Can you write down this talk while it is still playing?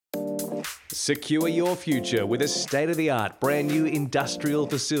Secure your future with a state-of-the-art brand new industrial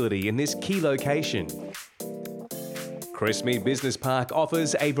facility in this key location. Crestmead Business Park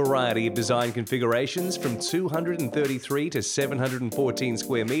offers a variety of design configurations from 233 to 714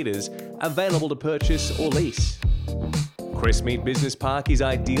 square metres available to purchase or lease. Crestmead Business Park is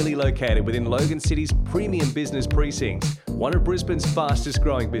ideally located within Logan City's premium business precinct, one of Brisbane's fastest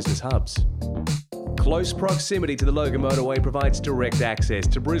growing business hubs. Close proximity to the Logan Motorway provides direct access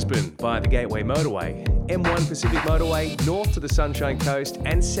to Brisbane via the Gateway Motorway, M1 Pacific Motorway, north to the Sunshine Coast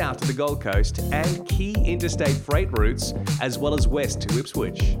and south to the Gold Coast, and key interstate freight routes, as well as west to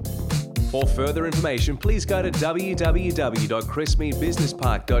Ipswich. For further information, please go to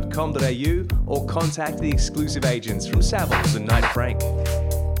www.crestmeadbusinesspark.com.au or contact the exclusive agents from Savills and Knight Frank.